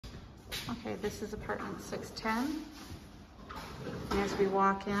Okay, this is apartment 610. And as we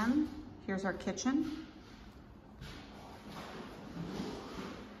walk in, here's our kitchen.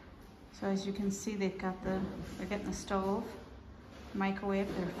 So as you can see, they're getting the stove, microwave,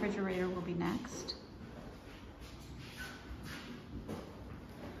 the refrigerator will be next.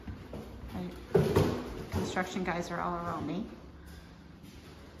 Construction guys are all around me.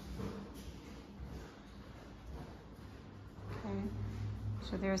 Okay,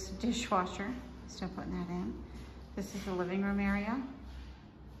 so there's the dishwasher, still putting that in. This is the living room area.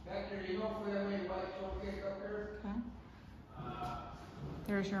 Okay.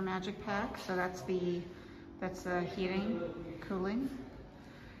 There's your magic pack, so that's the heating, cooling.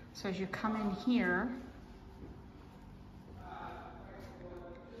 So as you come in here,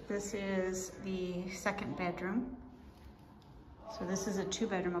 this is the second bedroom. So this is a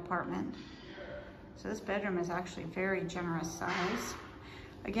 2-bedroom apartment. So this bedroom is actually very generous size.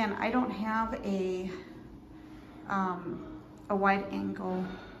 Again, I don't have a wide angle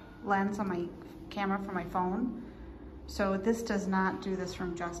lens on my camera for my phone. So this does not do this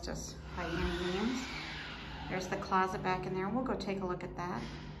room justice by any means. There's the closet back in there. We'll go take a look at that.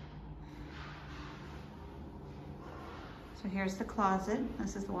 So here's the closet.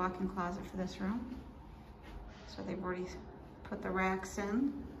 This is the walk-in closet for this room. So they've already put the racks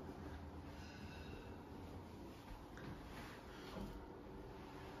in.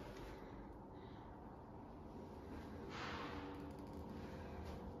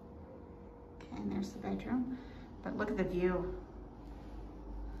 Okay, and there's the bedroom. But look at the view.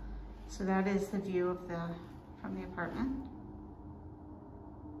 So that is the view of from the apartment.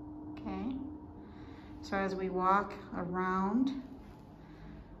 Okay. So as we walk around,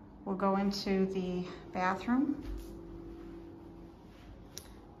 we'll go into the bathroom.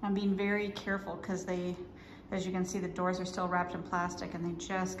 I'm being very careful because as you can see, the doors are still wrapped in plastic and they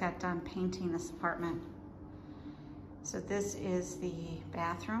just got done painting this apartment. So this is the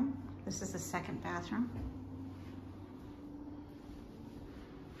bathroom. This is the second bathroom.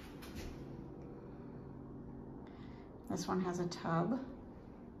 This one has a tub.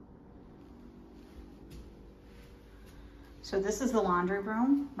 So this is the laundry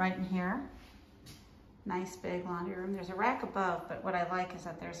room right in here. Nice big laundry room. There's a rack above, but what I like is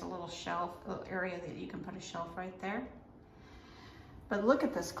that there's a little shelf, little area that you can put a shelf right there. But look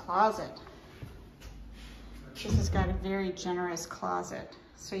at this closet. This has got a very generous closet.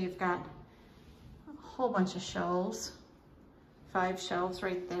 So you've got a whole bunch of shelves, 5 shelves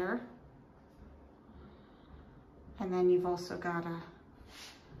right there. And then you've also got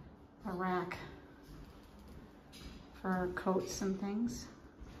a rack for coats and things.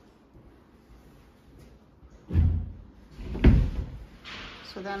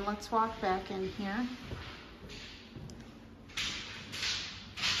 So then let's walk back in here.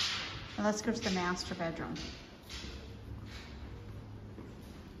 And let's go to the master bedroom.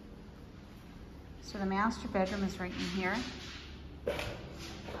 So the master bedroom is right in here.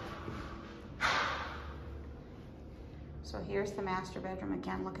 So here's the master bedroom.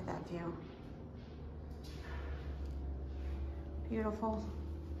 Again, look at that view. Beautiful.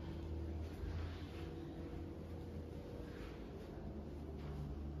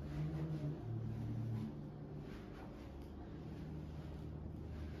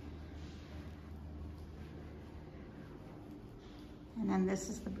 And then this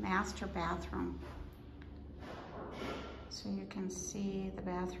is the master bathroom. So you can see the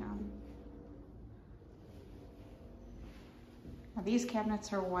bathroom. Now these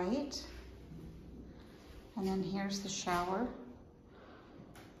cabinets are white. And then here's the shower.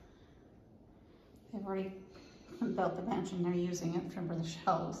 They've already built the bench and they're using it for the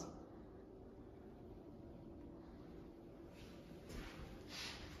shelves.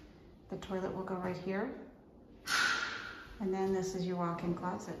 The toilet will go right here. And then this is your walk-in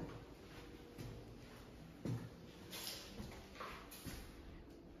closet.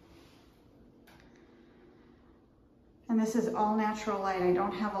 And this is all natural light. I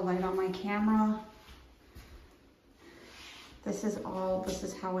don't have a light on my camera. This is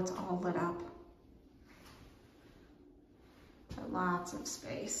how it's all lit up. Got lots of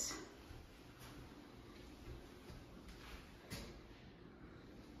space.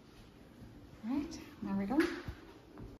 All right, there we go.